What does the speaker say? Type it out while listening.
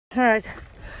All right,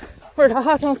 we're at Ha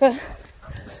Ha Tonka.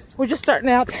 We're just starting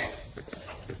out.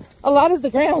 A lot of the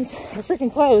grounds are freaking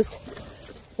closed.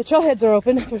 The trailheads are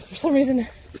open, but for some reason,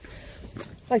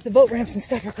 like the boat ramps and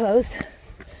stuff are closed.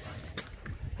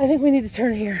 I think we need to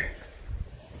turn here.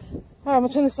 All right, I'm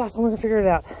gonna turn this off and we're gonna figure it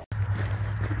out.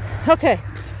 Okay,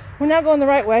 we're now going the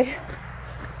right way.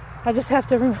 I just have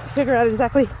to figure out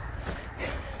exactly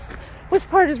which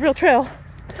part is real trail.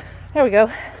 There we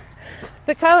go.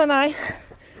 But Kyle and I,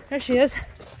 there she is,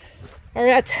 are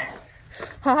at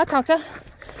Ha Ha Tonka,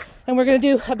 and we're going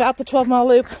to do about the 12-mile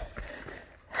loop.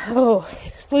 Oh,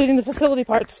 excluding the facility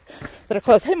parts that are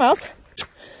closed. Hey, Miles.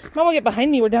 Mom will get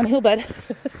behind me. We're downhill, bud.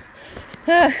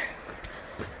 I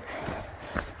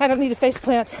don't need a face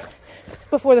plant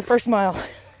before the first mile.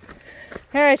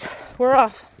 All right, we're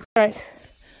off. All right,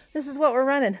 this is what we're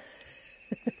running.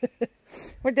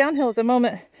 We're downhill at the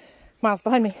moment. Miles,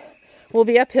 behind me. We'll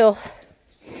be uphill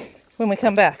when we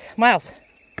come back. Miles.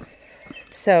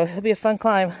 So it'll be a fun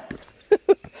climb.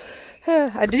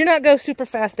 I do not go super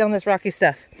fast down this rocky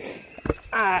stuff.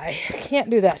 I can't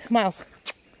do that. Miles,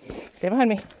 stay behind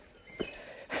me.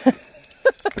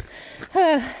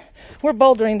 We're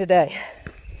bouldering today.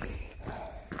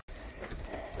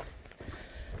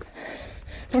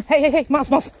 Hey,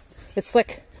 Miles. It's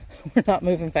slick. We're not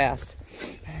moving fast.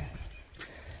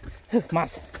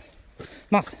 Miles.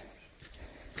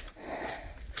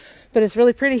 But it's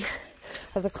really pretty.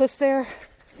 Of the cliffs there.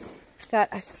 Got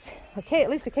at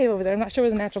least a cave over there. I'm not sure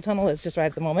where the natural tunnel is just right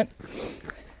at the moment.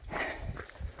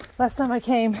 Last time I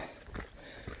came,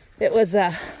 it was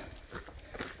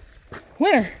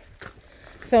winter.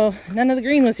 So none of the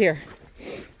green was here.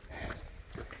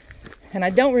 And I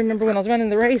don't remember when I was running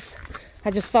the race.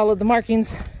 I just followed the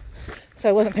markings. So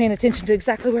I wasn't paying attention to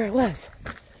exactly where it was.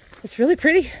 It's really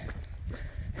pretty.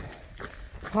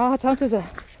 Ha Ha Tonka's a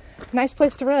nice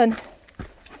place to run.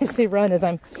 I say run as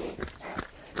I'm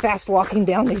fast walking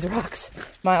down these rocks.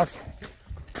 Miles.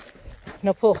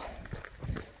 No pull.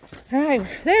 All right,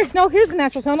 there. No, here's the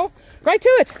natural tunnel. Right to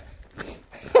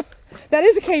it. That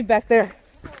is a cave back there.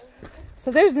 So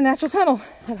there's the natural tunnel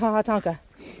at Ha Ha Tonka.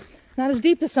 Not as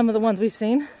deep as some of the ones we've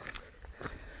seen,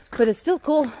 but it's still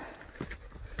cool.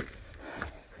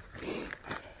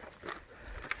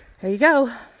 There you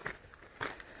go.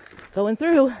 Going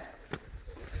through.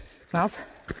 Miles.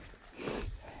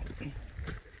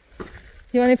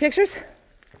 You want any pictures?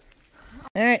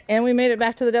 All right, and we made it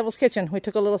back to the Devil's Kitchen. We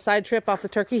took a little side trip off the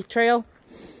Turkey Trail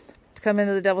to come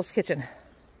into the Devil's Kitchen.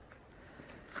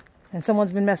 And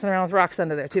someone's been messing around with rocks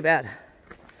under there. Too bad.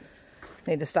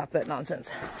 Need to stop that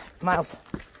nonsense. Miles.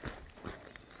 All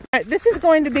right, this is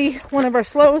going to be one of our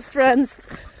slowest runs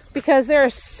because there are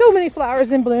so many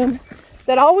flowers in bloom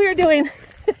that all we are doing,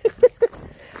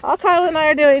 all Kyle and I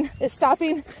are doing, is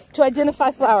stopping to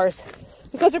identify flowers.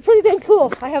 Because they're pretty dang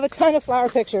cool. I have a ton of flower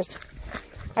pictures.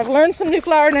 I've learned some new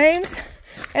flower names,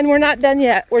 and we're not done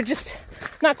yet. We're just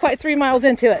not quite 3 miles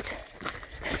into it.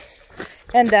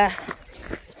 And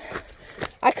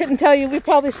I couldn't tell you, we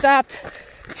probably stopped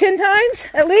 10 times,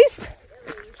 at least.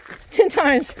 10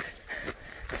 times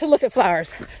to look at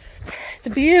flowers. It's a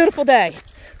beautiful day.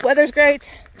 Weather's great.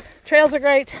 Trails are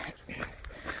great.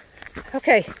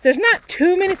 Okay, there's not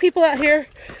too many people out here.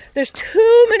 There's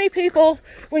too many people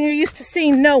when you're used to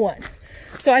seeing no one.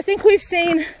 So I think we've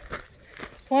seen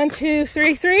 4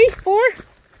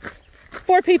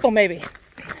 people maybe.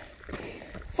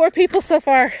 4 people so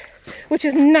far, which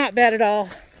is not bad at all.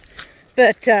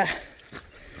 But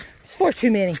it's 4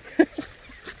 too many.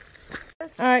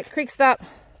 All right, creek stop.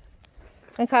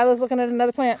 And Kyla's looking at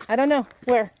another plant. I don't know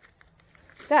where.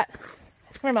 That.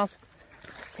 Where, Miles?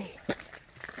 Let's see.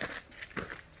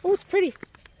 Oh, it's pretty.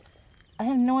 I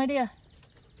have no idea.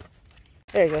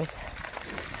 There he goes.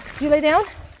 Did you lay down?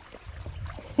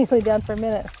 He lay down for a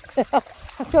minute.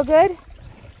 I feel good.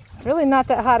 It's really not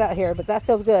that hot out here, but that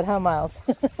feels good, huh, Miles?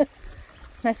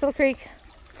 Nice little creek.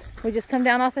 We just come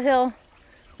down off a hill.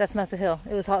 That's not the hill.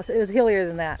 It was hot. It was hillier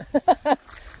than that.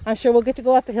 I'm sure we'll get to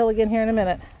go up a hill again here in a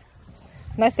minute.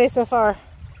 Nice day so far.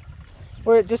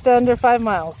 We're at just under 5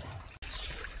 miles.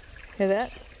 Hear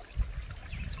that?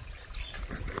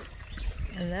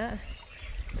 And that,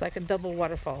 it's like a double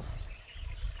waterfall.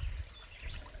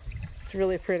 It's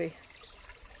really pretty.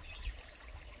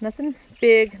 Nothing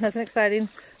big, nothing exciting,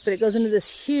 but it goes into this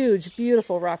huge,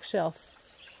 beautiful rock shelf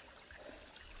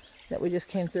that we just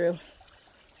came through.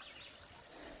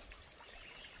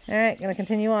 All right, gonna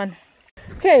continue on.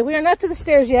 Okay, we are not to the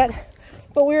stairs yet,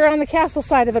 but we are on the castle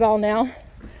side of it all now.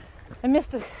 I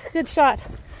missed a good shot.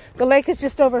 The lake is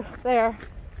just over there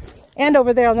and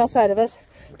over there on that side of us.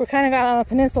 We're kind of out on a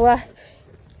peninsula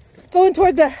going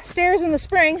toward the stairs and the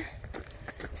spring.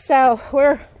 So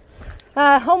we're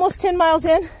almost 10 miles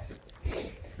in,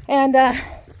 and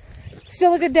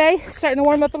still a good day. Starting to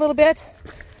warm up a little bit.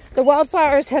 The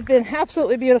wildflowers have been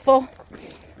absolutely beautiful.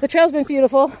 The trail's been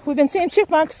beautiful. We've been seeing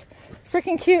chipmunks,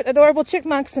 freaking cute, adorable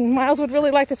chipmunks, and Miles would really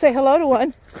like to say hello to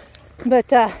one,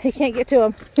 but he can't get to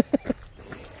them.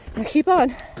 Now keep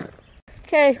on.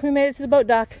 Okay, we made it to the boat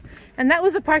dock, and that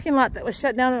was a parking lot that was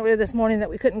shut down earlier this morning that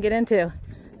we couldn't get into,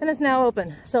 and it's now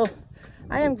open. So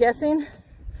I am guessing.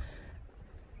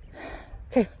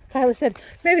 Okay, Kyla said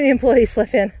maybe the employees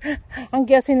slept in. I'm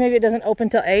guessing maybe it doesn't open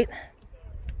till 8,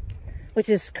 which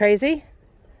is crazy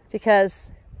because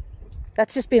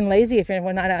that's just being lazy if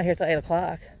we're not out here till 8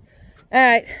 o'clock. All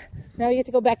right, now we get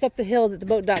to go back up the hill that the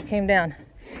boat dock came down.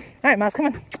 All right, Miles, come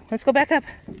on. Let's go back up.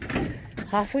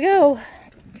 Off we go.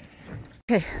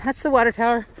 Okay, that's the water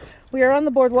tower. We are on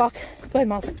the boardwalk. Go ahead,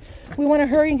 Miles. We want to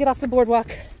hurry and get off the boardwalk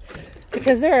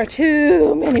because there are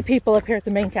too many people up here at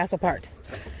the main castle part.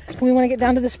 We want to get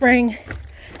down to the spring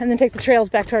and then take the trails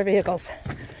back to our vehicles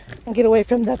and get away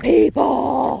from the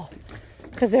people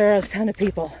because there are a ton of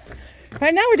people.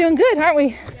 Right now we're doing good, aren't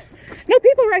we? No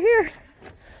people right here.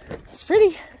 It's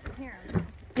pretty.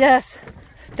 Yes.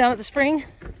 Down at the spring.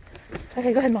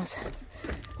 Okay, go ahead, Miles.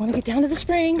 I want to get down to the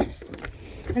spring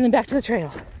and then back to the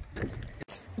trail.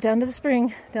 Down to the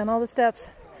spring, down all the steps.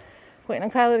 Waiting on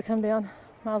Kyla to come down.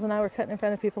 Miles and I were cutting in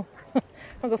front of people.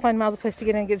 I'll go find Miles a place to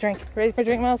get in and get a drink. Ready for a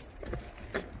drink, Miles?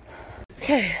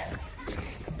 Okay.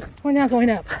 We're now going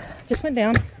up. Just went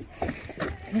down.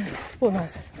 Boy,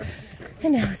 Miles.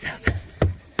 And now it's up.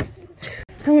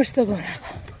 And we're still going up.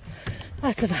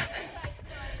 Lots of up.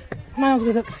 Miles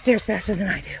goes up the stairs faster than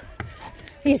I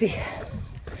do. Easy.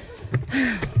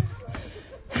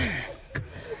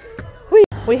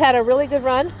 We had a really good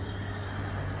run.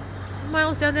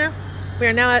 Miles down there. We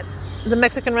are now at the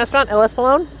Mexican restaurant, El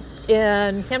Espolón,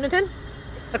 in Camdenton,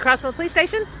 across from the police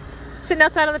station. Sitting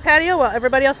outside on the patio while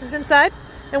everybody else is inside.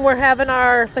 And we're having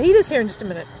our fajitas here in just a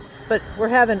minute. But we're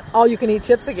having all-you-can-eat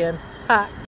chips again. Ha!